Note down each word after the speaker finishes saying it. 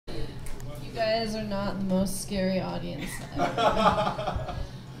You guys are not the most scary audience ever.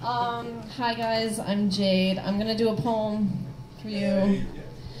 Hi guys, I'm Jade. I'm gonna do a poem for you.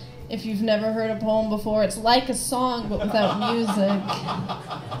 If you've never heard a poem before, it's like a song but without music.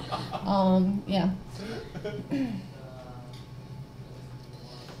 Yeah.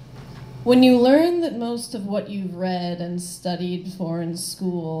 When you learn that most of what you've read and studied for in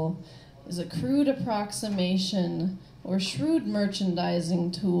school is a crude approximation or shrewd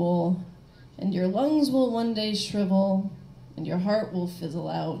merchandising tool, and your lungs will one day shrivel, and your heart will fizzle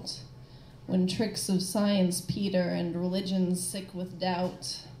out, when tricks of science peter and religion's sick with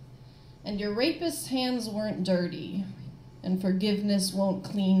doubt, and your rapist's hands weren't dirty, and forgiveness won't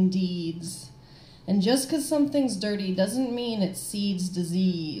clean deeds, and just 'cause something's dirty doesn't mean it seeds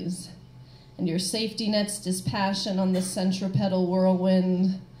disease, and your safety net's dispassion on the centripetal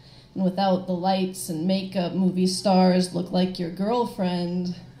whirlwind, and without the lights and makeup, movie stars look like your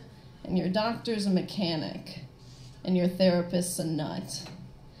girlfriend, and your doctor's a mechanic, and your therapist's a nut,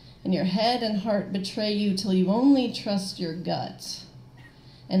 and your head and heart betray you till you only trust your gut.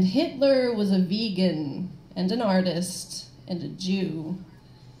 And Hitler was a vegan, and an artist, and a Jew,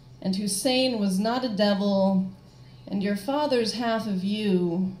 and Hussein was not a devil, and your father's half of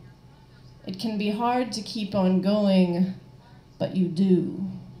you. It can be hard to keep on going, but you do.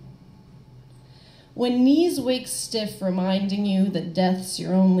 When knees wake stiff, reminding you that death's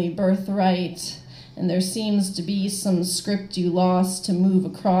your only birthright, and there seems to be some script you lost to move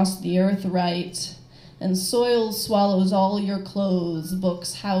across the earth right, and soil swallows all your clothes,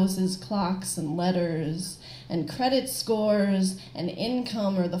 books, houses, clocks, and letters, and credit scores and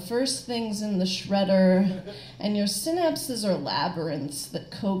income are the first things in the shredder, and your synapses are labyrinths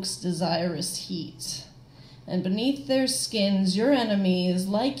that coax desirous heat. And beneath their skins, your enemies,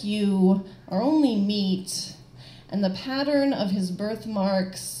 like you, are only meat, and the pattern of his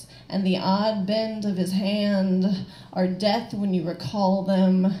birthmarks and the odd bend of his hand are death when you recall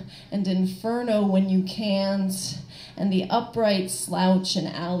them, and inferno when you can't, and the upright slouch in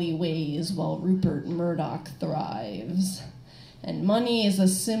alleyways while Rupert Murdoch thrives. And money is a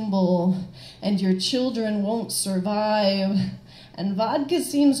symbol, and your children won't survive, and vodka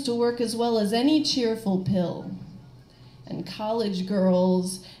seems to work as well as any cheerful pill. And college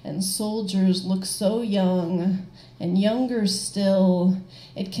girls and soldiers look so young, and younger still.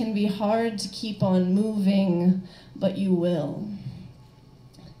 It can be hard to keep on moving, but you will.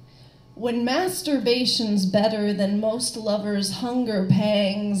 When masturbation's better than most lovers' hunger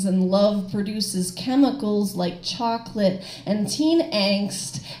pangs, and love produces chemicals like chocolate and teen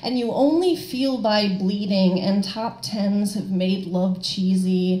angst, and you only feel by bleeding, and top tens have made love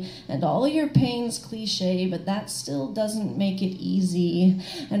cheesy, and all your pain's cliche, but that still doesn't make it easy.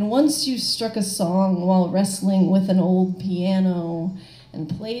 And once you struck a song while wrestling with an old piano, and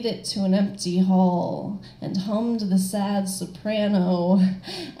played it to an empty hall, and hummed the sad soprano,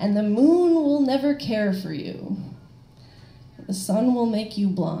 and the moon will never care for you. The sun will make you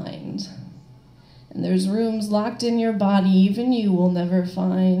blind, and there's rooms locked in your body even you will never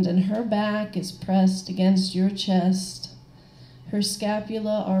find, and her back is pressed against your chest. Her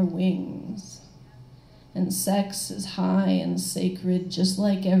scapula are wings, and sex is high and sacred just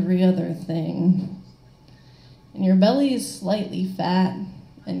like every other thing. And your belly is slightly fat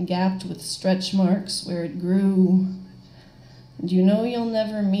and gapped with stretch marks where it grew. And you know you'll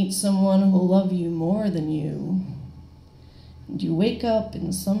never meet someone who'll love you more than you. And you wake up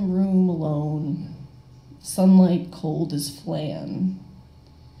in some room alone, sunlight cold as flan.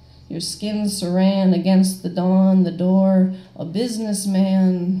 Your skin saran against the dawn, the door, a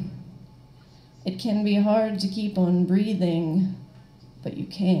businessman. It can be hard to keep on breathing, but you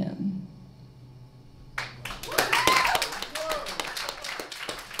can.